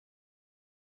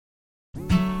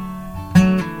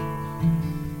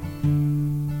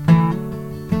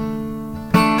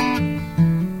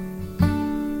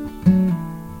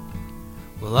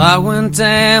I went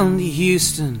down to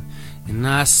Houston and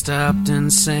I stopped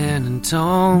in San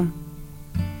Antonio.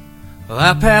 Well,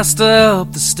 I passed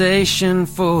up the station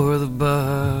for the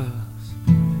bus.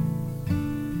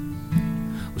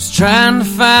 Was trying to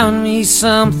find me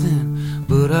something,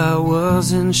 but I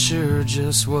wasn't sure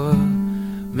just what.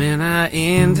 Man, I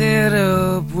ended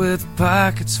up with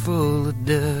pockets full of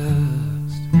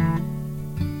dust.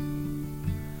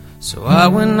 So I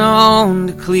went on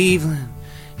to Cleveland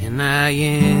and I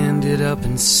ended up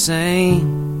insane.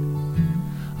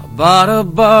 I bought a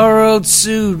borrowed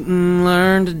suit and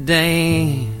learned to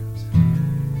dance.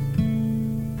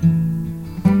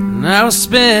 And I was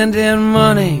spending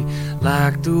money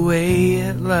like the way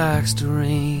it likes to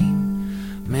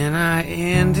rain. Man, I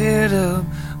ended up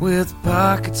with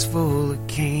pockets full of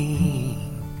cane.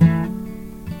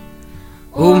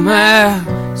 Oh, my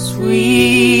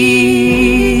sweet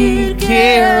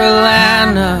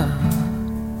Carolina,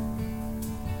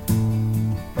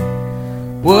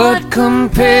 what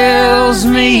compels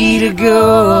me to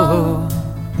go?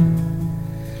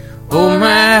 Oh,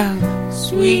 my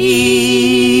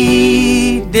sweet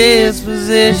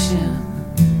disposition,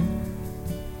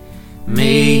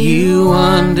 may you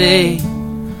one day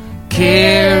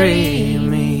carry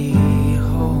me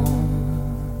home.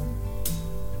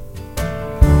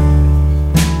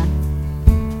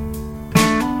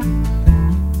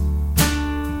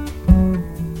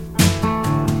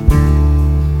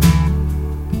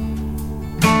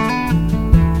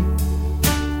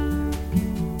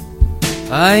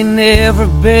 I ain't never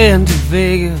been to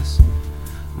Vegas,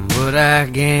 but I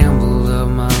gambled up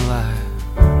my life.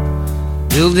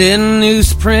 Building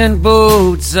newsprint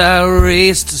boats, I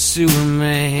raced to sewer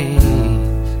mains,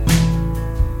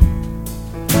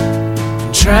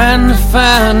 trying to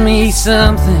find me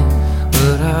something,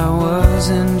 but I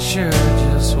wasn't sure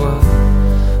just what.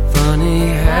 Funny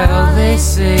how they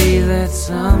say that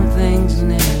some things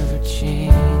never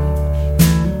change.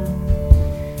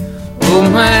 Oh,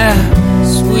 my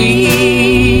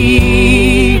sweet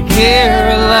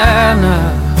Carolina,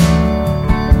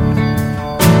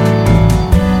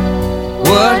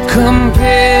 what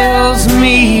compels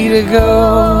me to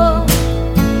go?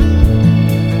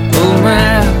 Oh,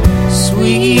 my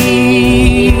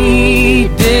sweet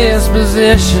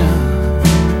disposition,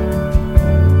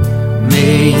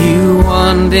 may you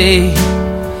one day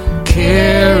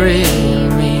carry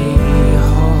me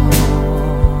home.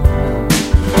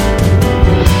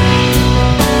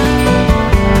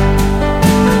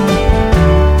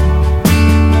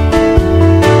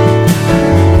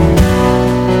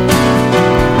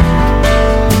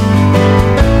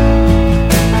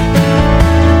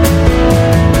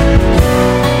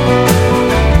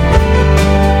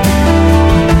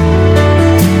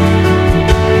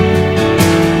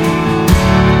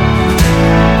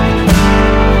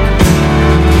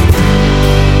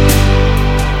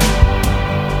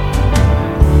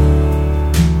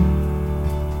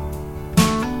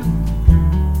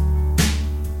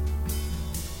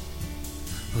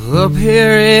 Up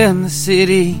here in the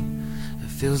city, it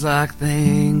feels like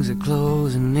things are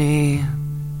closing in.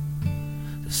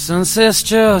 The sunset's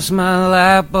just my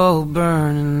light bulb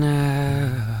burning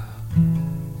out.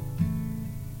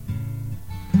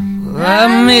 Well, I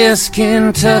miss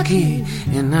Kentucky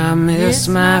and I miss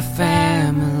my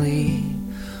family.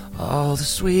 All the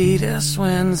sweetest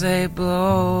winds they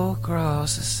blow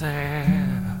across the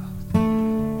south.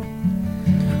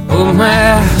 Oh,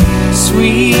 my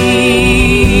sweet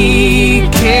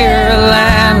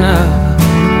Carolina,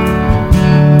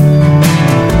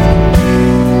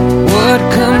 what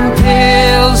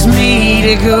compels me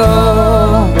to go?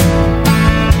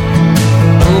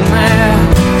 Oh, my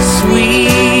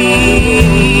sweet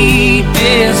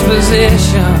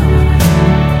disposition,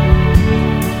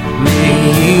 may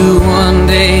you one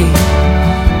day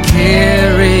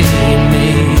carry me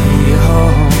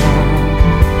home.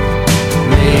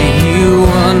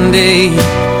 One day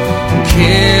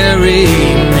carry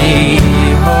me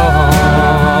home.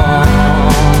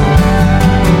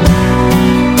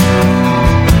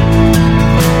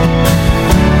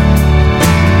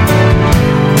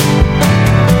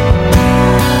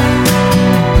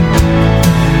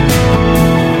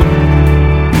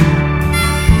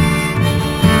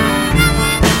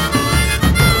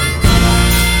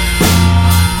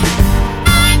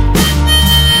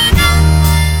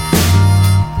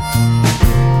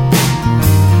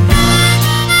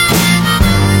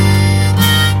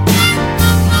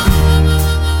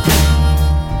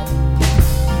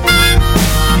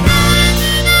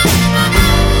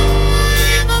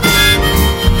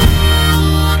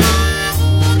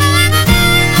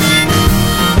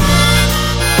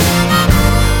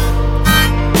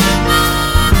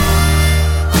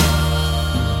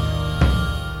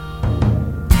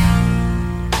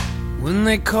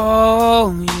 they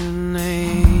call your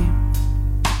name,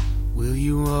 will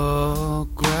you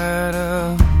walk right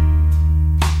up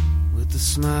with a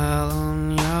smile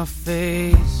on your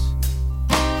face?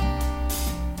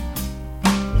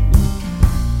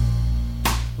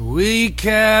 Will you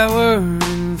cower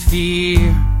in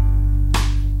fear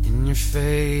in your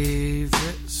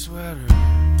favorite sweater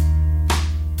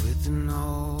with an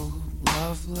old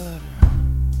love letter?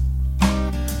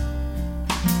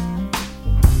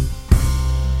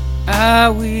 I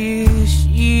wish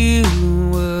you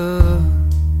would.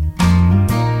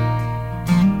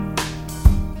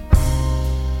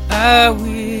 I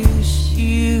wish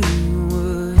you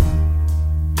would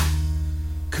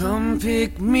come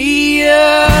pick me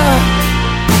up,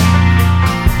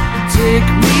 take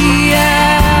me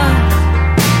out,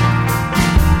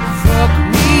 fuck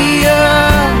me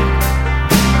up,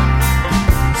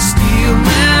 steal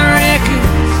my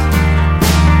records,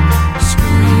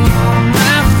 screw all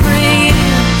my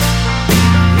friends.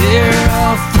 They're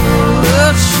all full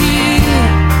of shit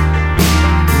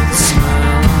with a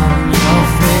smile on your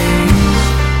face,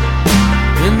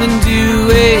 and then do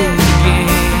it again.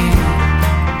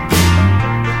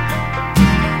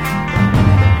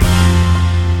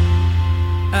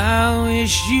 I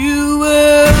wish you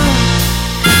would.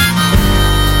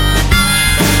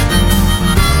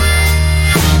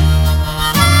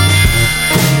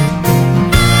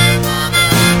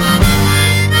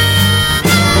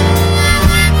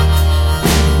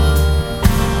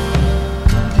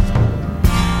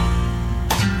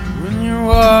 When you're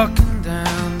walking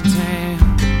downtown,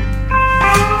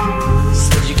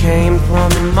 said you came from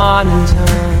the morning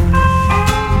time.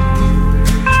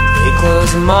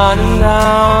 Close the morning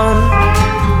down.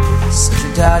 Said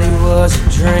your daddy was a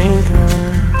drinker.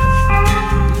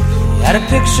 He had a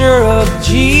picture of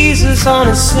Jesus on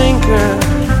a sinker.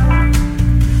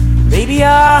 Baby,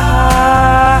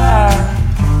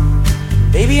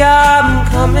 I'm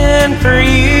coming for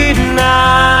you tonight.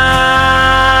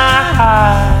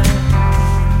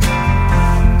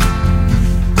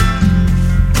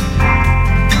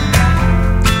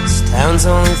 This town's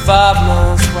only 5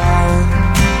 miles wide.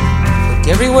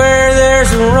 Everywhere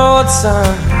there's a road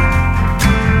sign,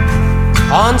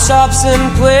 pawn shops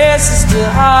and places to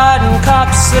hide, and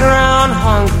cops sit around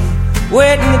hungry,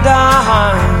 waiting to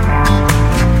die.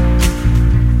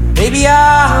 Baby,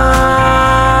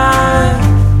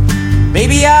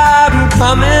 I'm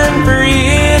coming for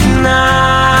you tonight.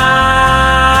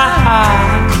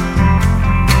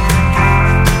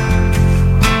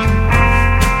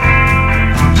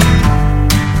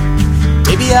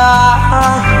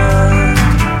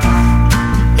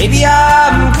 Baby,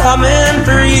 I'm coming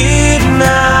for you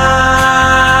tonight.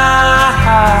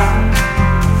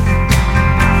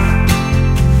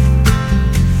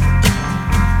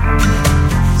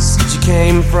 Said you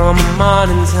came from a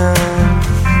morning time.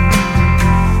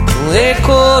 They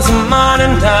closed the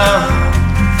morning down.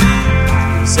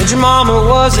 Said your mama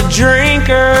was a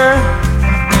drinker.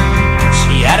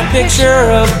 She had a picture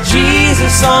of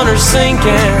Jesus on her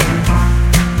sinking.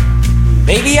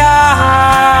 Baby,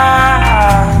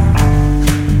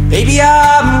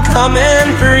 I'm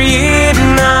coming for you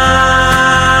tonight.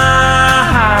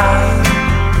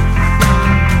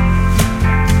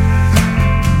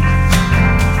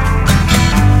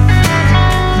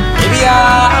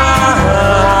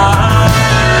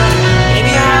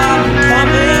 Baby, I'm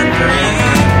coming for you.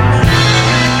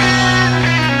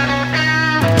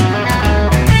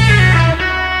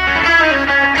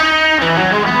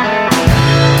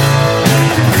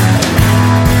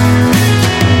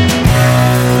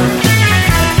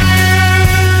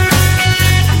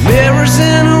 Mirrors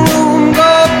in a room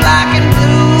go black and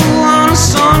blue on a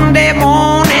Sunday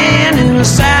morning in a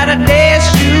Saturday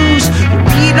shoes.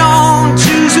 We don't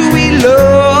choose who we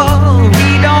love,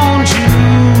 we don't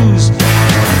choose.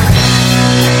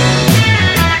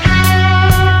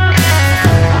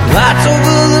 Lights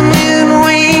over the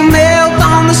midway melt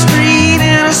on the street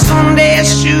in a Sunday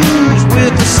shoes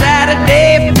with a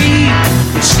Saturday beat.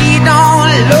 And she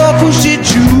don't love who she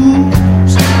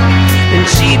choose, and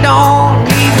she don't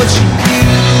need what she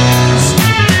gives.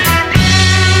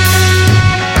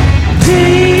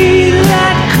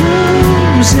 Daylight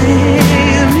comes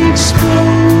and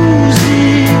exposes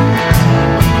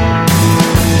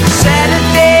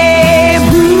Saturday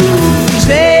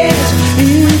bruises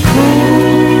in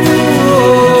cold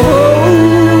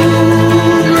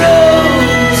roses.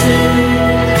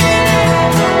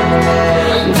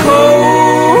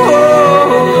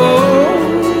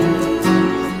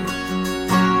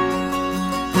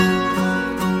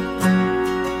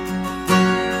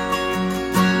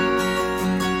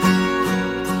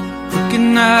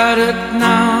 Looking at it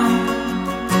now,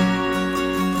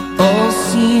 all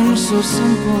seems so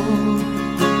simple.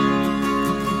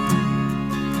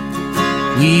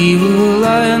 We were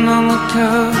lying on the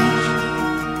couch,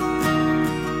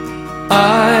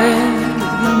 I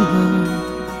remember.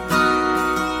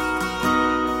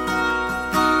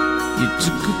 You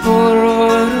took a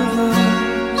Polaroid of us,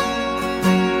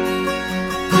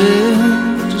 then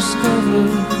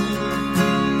discovered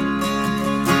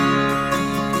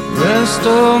rest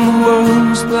on the world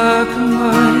was black and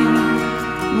white.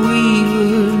 We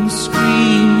were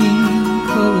screaming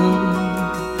color.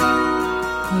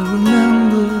 I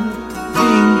remember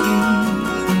thinking,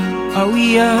 are we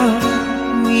out?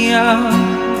 Are we out?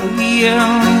 Are we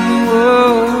out in the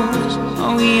world?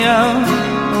 Are we out?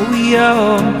 Are we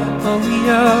out? Are we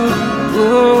out in the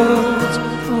world?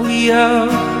 Are we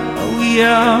out? Are we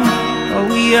out? Are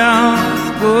we out in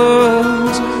the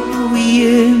world? Are we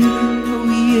in? Are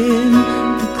we in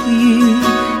the clear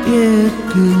yet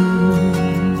good?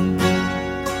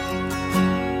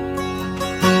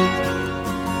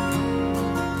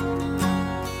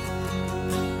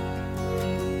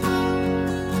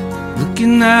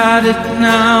 Looking at it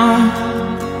now,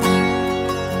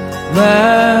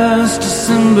 last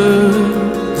December,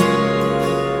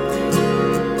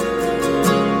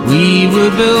 we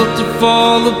were built to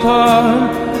fall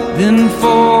apart, then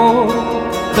fall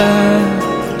back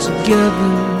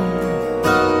together.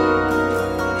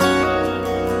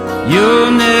 Your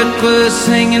necklace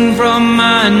hanging from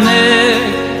my neck,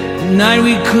 the night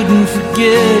we couldn't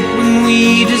forget when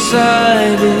we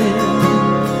decided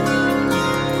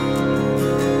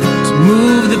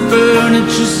move the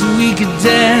furniture so we could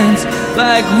dance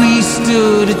like we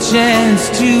stood a chance.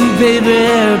 Two paper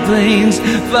airplanes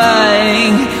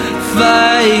flying,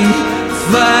 flying,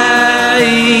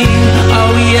 flying.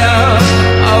 Are we out?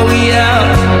 Are we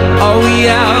out? Are we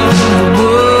out in the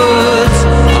woods?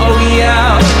 Are we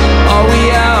out? Are we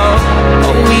out?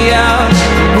 Are we out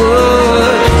in the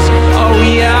woods? Are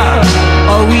we out?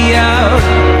 Are we out?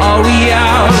 Are we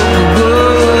out in the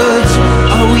woods?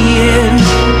 Are we in?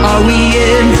 Are we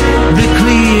in the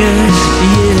clear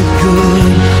yet good?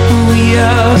 Are we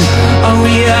out? Are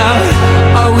we out?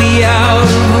 Are we out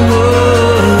in the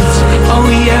woods? Are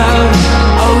we out?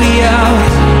 Are we out?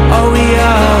 Are we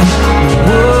out in the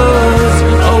woods?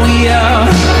 Are we out?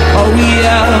 Are we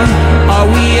out? Are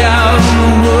we out in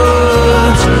the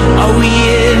woods? Are we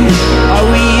in? Are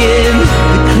we in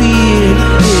the clear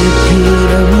yet good?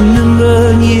 I remember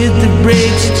you hit the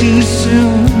brakes too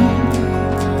soon.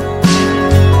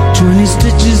 20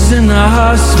 stitches in the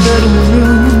hospital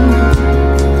room.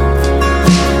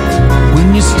 When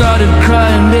you started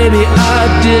crying, baby, I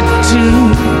did too.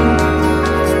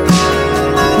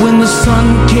 When the sun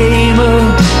came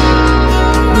up,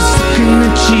 I was looking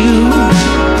at you.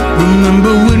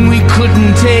 Remember when we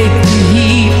couldn't take the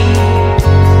heat?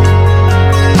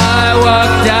 I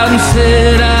walked out and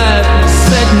said, I'm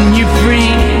setting you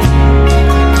free.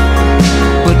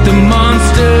 But the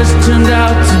monsters turned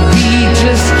out to be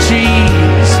just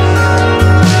trees.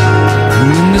 And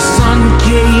when the sun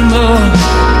came up,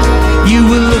 you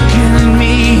were looking at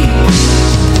me.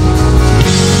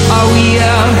 Are we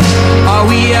out? Are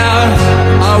we out?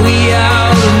 Are we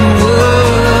out in the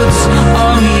woods?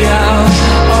 Are we out?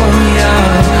 Are we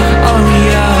out? Are we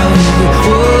out in the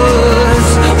woods?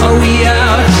 Are we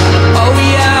out? Are we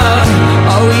out?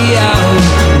 Are we out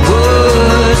in the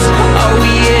woods? Are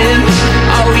we in?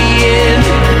 Are we in?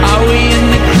 Are we in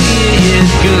the clear yet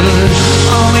good?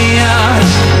 Are we out?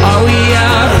 Are we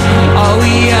out? Are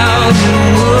we out in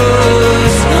the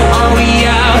woods? Are we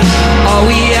out? Are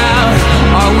we out?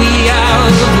 Are we out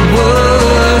of the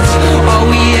woods? Are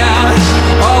we out?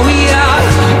 Are we out?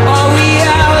 Are we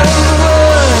out of the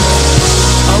woods?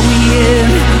 Are we in?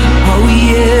 Are we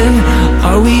in?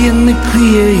 Are we in the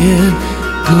clear yet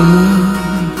good?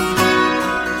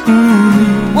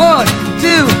 1,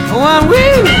 2, 1,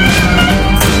 woo!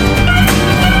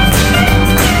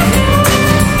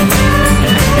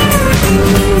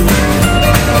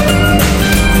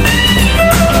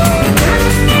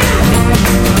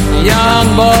 Young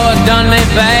boy done me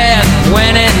bad,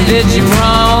 went and did you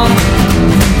wrong.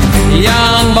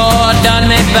 Young boy done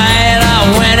me bad, I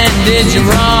went and did you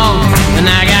wrong. And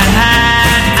I got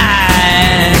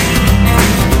high.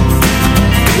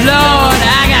 Lord,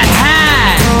 I got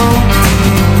high.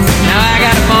 Now I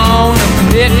got a bone to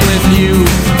pick with you,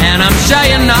 and I'm sure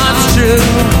you know it's true.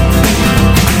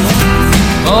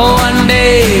 Oh, one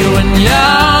day when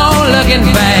you're looking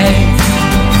back,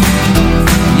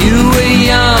 you were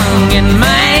young and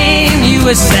man, you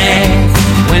were sad.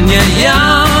 When you're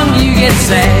young, you get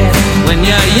sad. When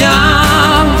you're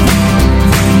young,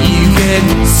 you get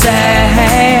get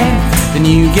sad, then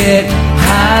you get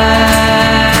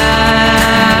high.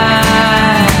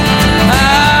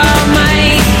 Oh,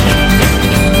 mate.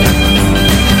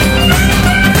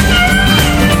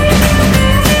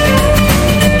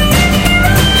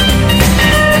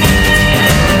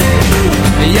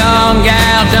 A young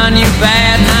gal done you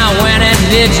bad, and I went and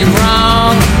did you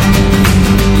wrong.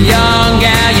 Young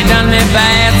gal, you done me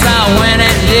bad, so I went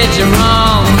and did you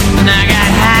wrong. And I got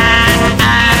high.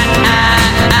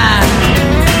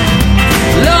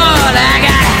 Lord, I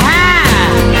got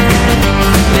high.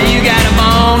 Now you got a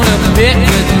bone to pick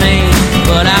with me,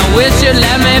 but I wish you'd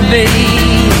let me be.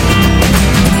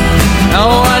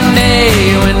 Oh, one day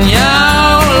when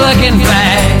you're looking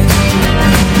back,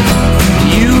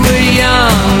 you were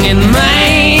young and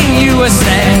man, you were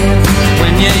sad.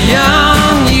 When you're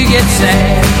young, you get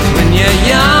sad. When you're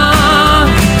young,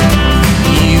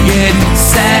 you get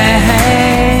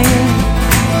sad.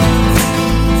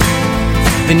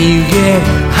 Then you get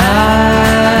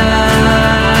high.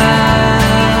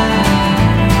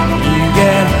 You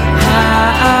get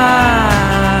high.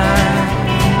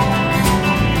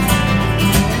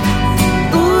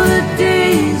 Ooh, the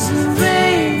days of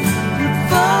rain would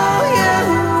fall your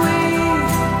way.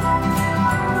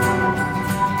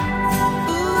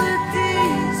 Ooh, the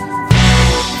days of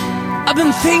rain. I've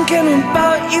been thinking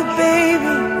about you,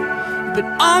 baby, but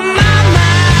on my mind.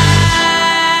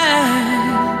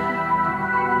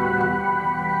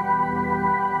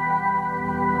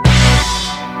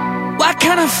 Why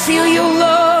can't I feel your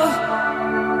love?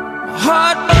 My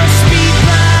heart must be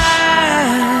blind.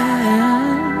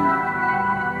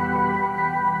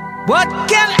 What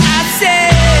can I say?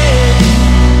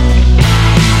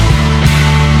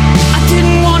 I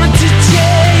didn't want it to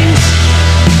change,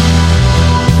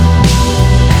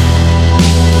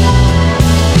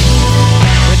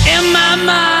 but in my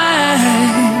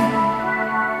mind,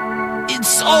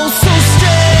 it's all so strange.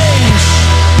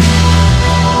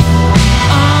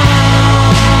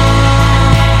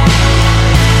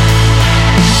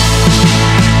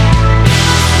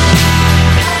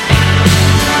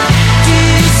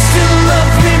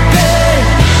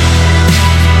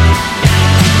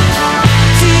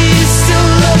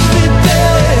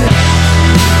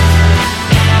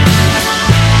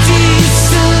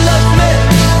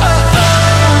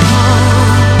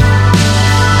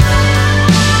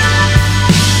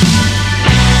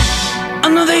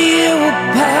 Another year will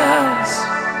pass.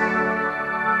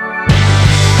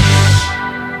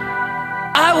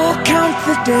 I will count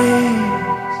the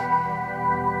days.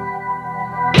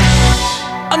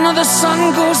 Another sun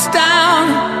goes down,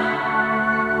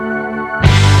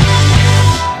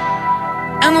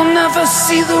 and I'll never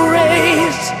see the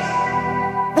rays.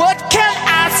 What can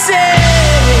I say?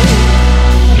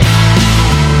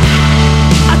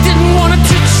 I didn't want it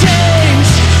to change.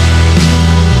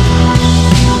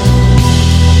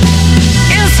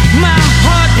 Is my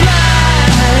heart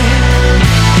blind?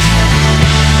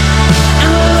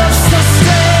 And love so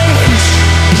strange.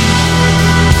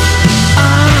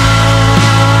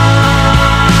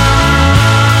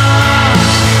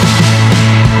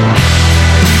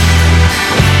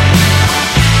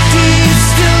 Do you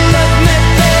still love me,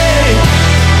 babe?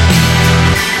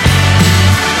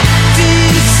 Do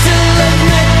you still love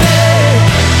me, babe?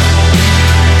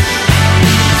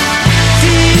 Do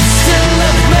you still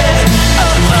love me?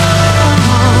 Oh,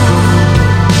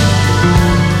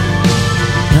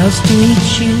 Nice to meet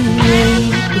you, baby.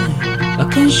 I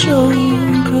can show you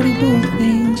incredible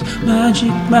things.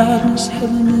 Magic, madness,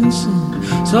 heaven and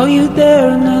sin. Saw you there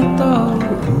and I thought,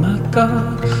 oh my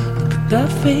God, look at that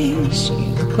face. You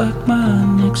look like my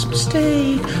next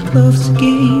mistake. Love's a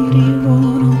game, do you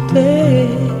wanna play?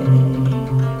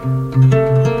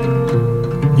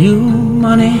 New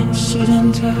money, suit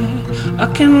and tie. I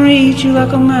can read you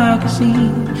like a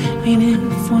magazine. Ain't it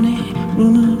funny?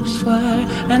 Rumors fly,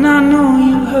 and I know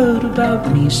you heard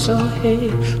about me. So hey,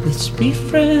 let's be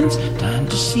friends. Time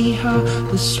to see how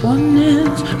this one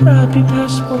ends. Write your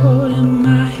passport in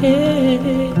my head.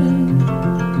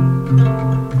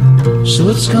 So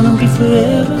it's gonna be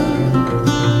forever,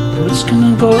 or it's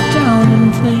gonna go down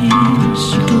in flames.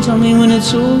 You can tell me when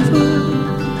it's over,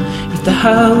 if the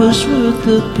high was worth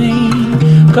the pain.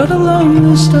 Got a long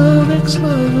list of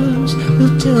ex-lovers,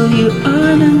 they'll tell you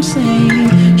I'm insane.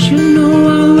 You know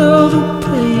I love the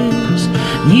players,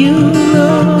 you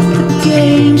love the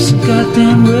games. So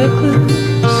goddamn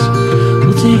reckless,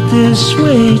 we'll take this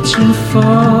way too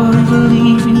far. It'll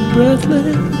leave you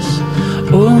breathless,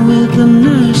 or with a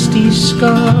nasty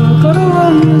scar. Got a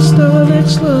long list of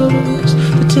ex-lovers,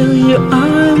 they'll tell you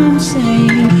I'm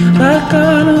insane. Like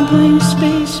I don't blame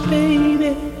space,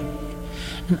 baby,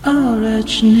 and I'll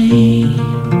write your name.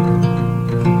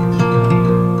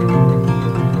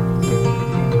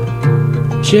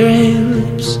 Cherry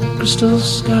lips, crystal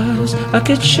skies, I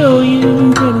could show you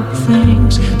incredible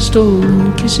things.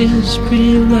 Stolen kisses,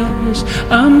 pretty lies.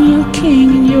 I'm your king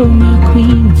and you're my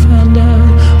queen. Find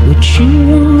out what you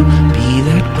want, be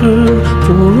that girl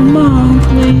for a month.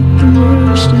 Wait, the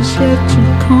worst is yet to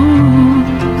come.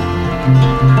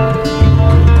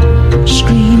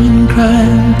 Screaming,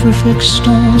 crying, perfect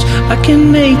storms. I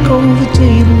can make all the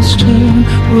tables turn.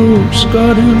 Rose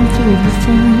garden filled with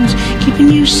thorns, keeping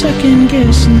you second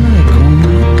guessing like, oh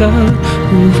my God,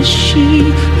 who is she?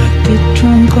 I get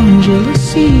drunk on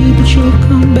jealousy, but you'll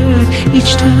come back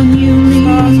each time you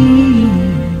leave.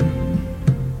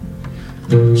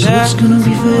 So it's gonna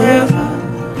be forever,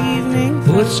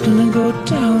 or it's gonna go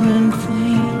down in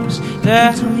flames.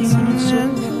 Tell me when it's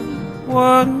over.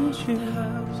 Wouldn't you have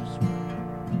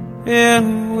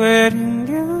been waiting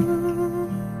you?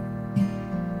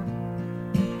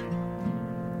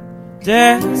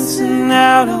 Dancing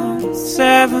out on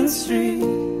 7th Street,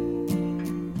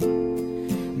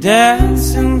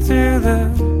 dancing through the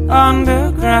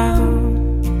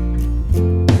underground,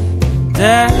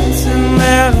 dancing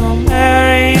little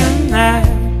Mary and I.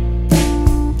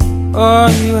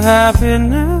 Are you happy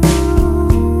now?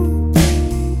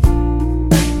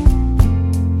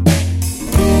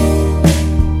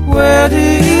 Where do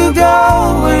you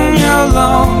go when you're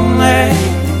lonely?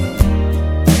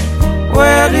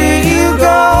 Where do you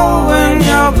go when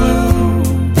you're blue?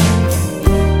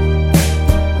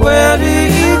 Where do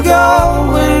you go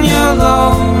when you're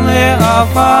lonely? I'll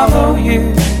follow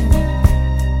you.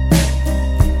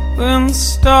 When the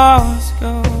stars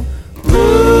go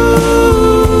blue,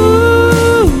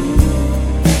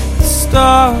 the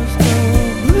stars go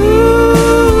blue,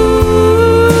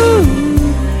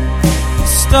 the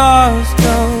stars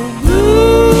go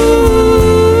blue,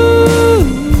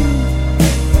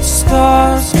 the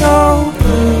stars go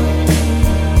blue.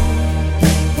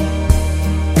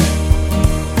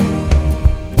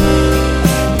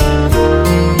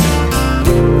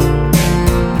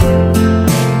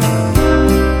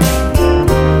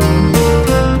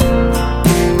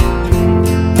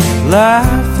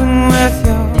 Laughing with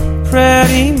your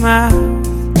pretty mouth,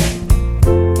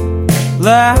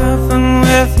 laughing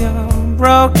with your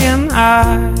broken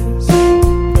eyes,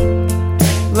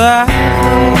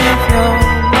 laughing with your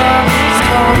love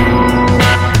story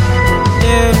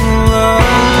in love.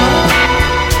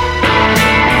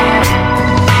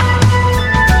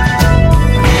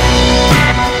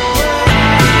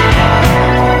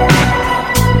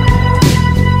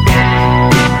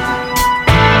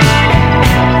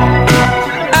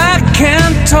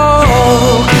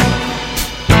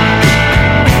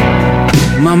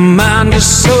 My mind is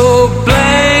so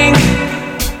blank,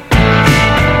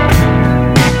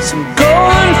 so I'm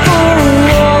going for a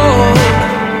walk.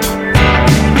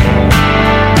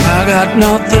 I got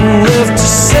nothing left to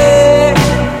say.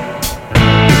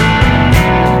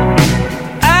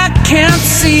 I can't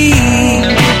see.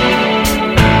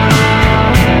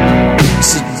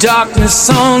 It's the darkness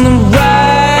on the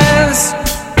rise.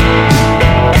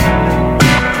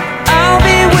 I'll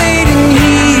be waiting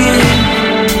here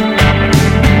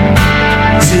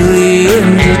till the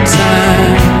end of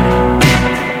time.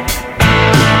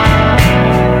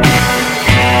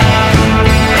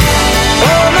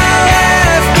 Oh, my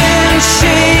life been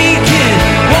shaking,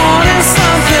 wanting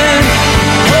something,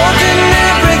 holding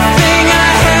everything I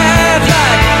had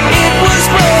like it was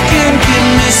broken. Give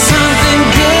me something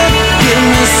good, give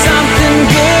me something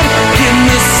good, give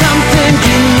me something,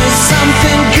 give me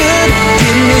something good,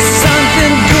 give me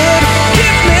something good,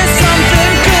 give me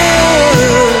something good.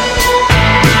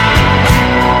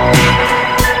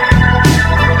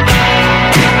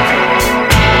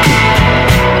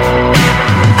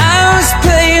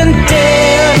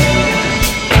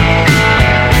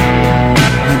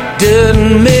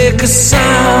 Didn't make a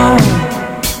sound,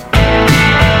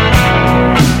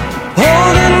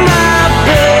 holding my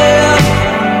breath,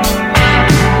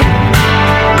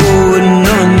 going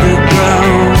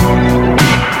underground.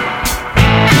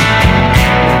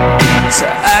 So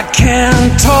I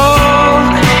can't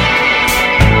talk,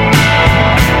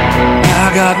 I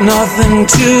got nothing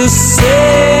to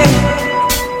say.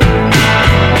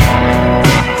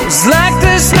 It's like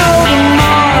there's no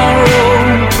tomorrow,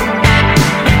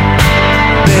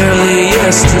 barely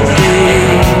yesterday.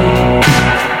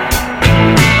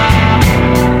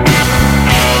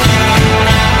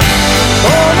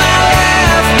 Oh, my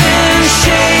life been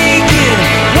shaking,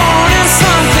 wanting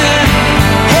something,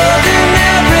 holding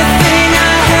everything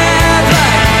I had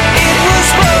like it was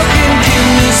broken. Give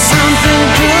me something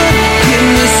good, give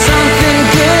me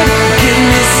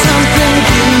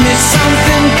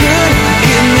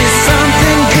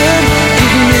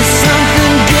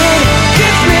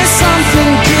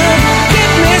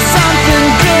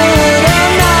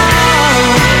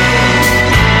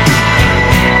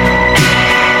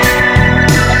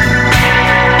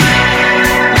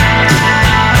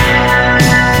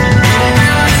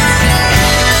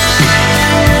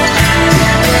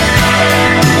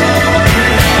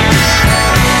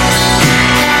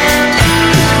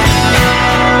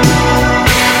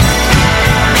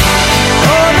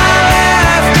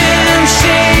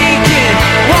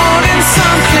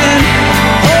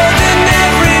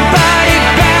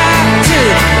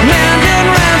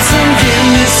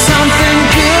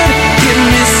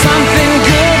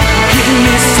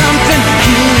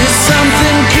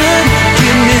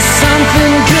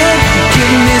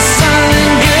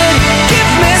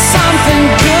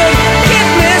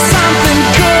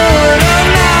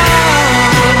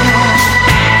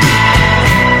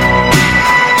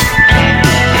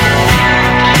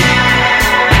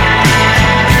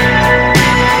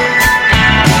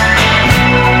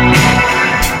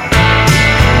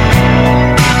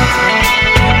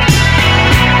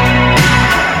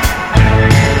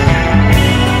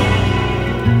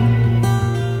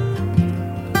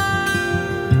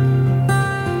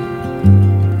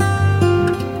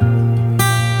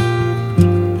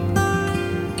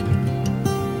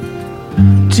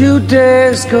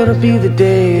Today's gonna be the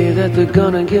day that they're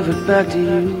gonna give it back to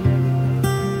you.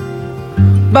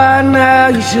 By now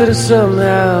you should have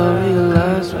somehow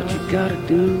realized what you gotta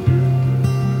do.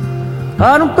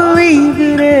 I don't believe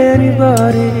that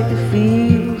anybody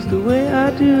feels the way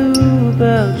I do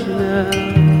about you now.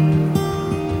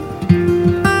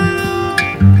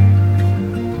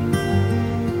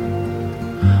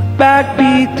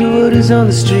 Backbeat to what is on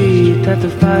the street, that the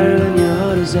fire in your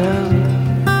heart is out.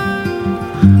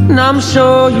 And I'm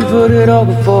sure you've heard it all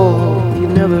before, you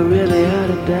never really had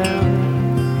a doubt.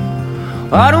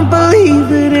 I don't believe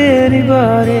that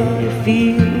anybody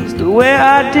feels the way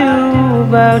I do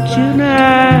about you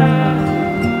now.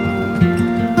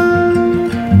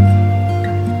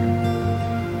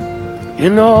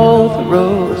 And all the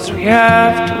roads we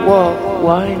have to walk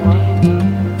winding,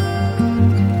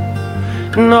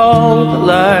 and all the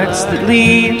lights that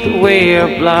lead the way are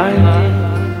blinding.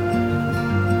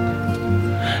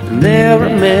 And there are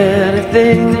many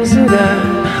things that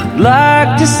I'd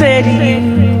like to say to you,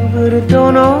 but I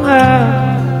don't know how.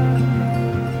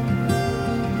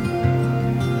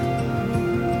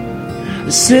 I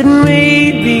said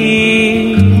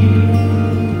maybe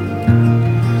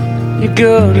you're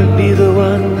gonna be the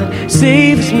one that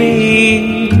saves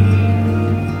me.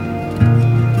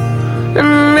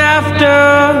 And after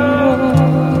all,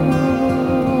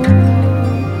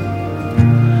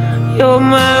 you're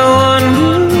my one.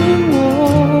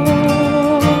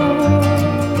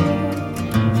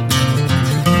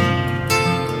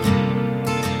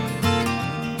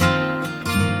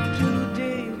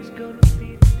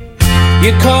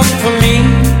 You come for me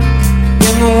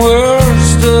in the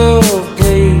worst of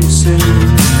places.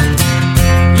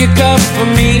 You come for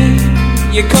me,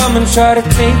 you come and try to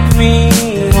take me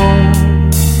home.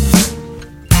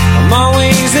 I'm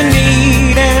always in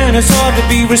need and it's hard to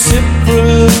be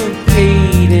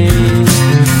reciprocated.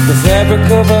 The fabric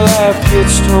of our life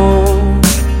gets torn.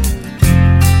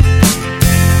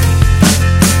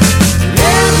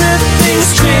 And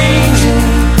everything's changing,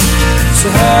 so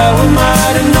how am I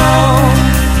to know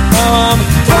how I'm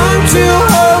trying to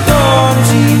hold on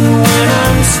to you when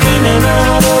I'm spinning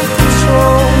out of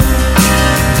control?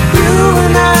 You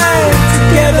and I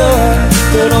together,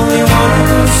 but only one of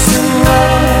us in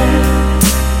love.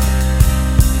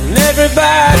 And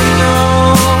everybody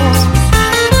knows.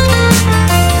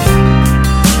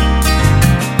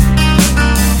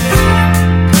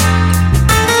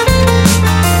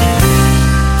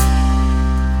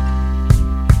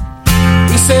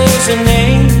 He says your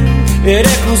name, it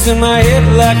echoes in my head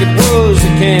like it was a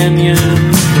canyon.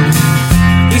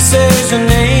 He says your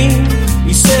name,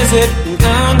 he says it, and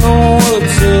I know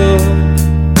what's up.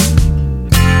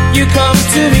 You come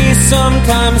to me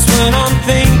sometimes when I'm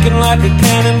thinking like a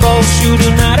cannonball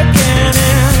shooting out a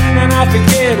cannon, and I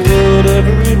forget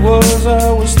whatever it was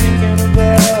I was thinking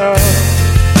about.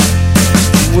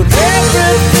 With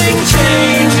everything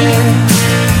changing,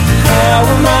 how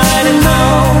am I to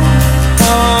know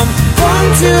how I'm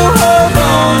going to hold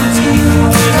on to you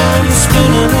when I'm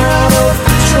spinning out of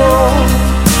control?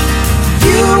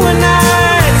 You and I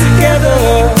together,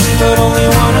 but only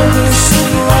one of us in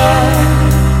love.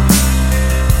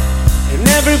 And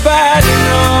everybody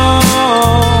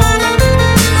knows.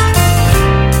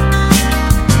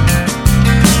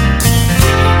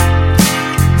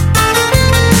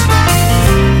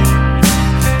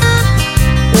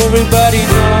 Everybody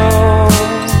knows.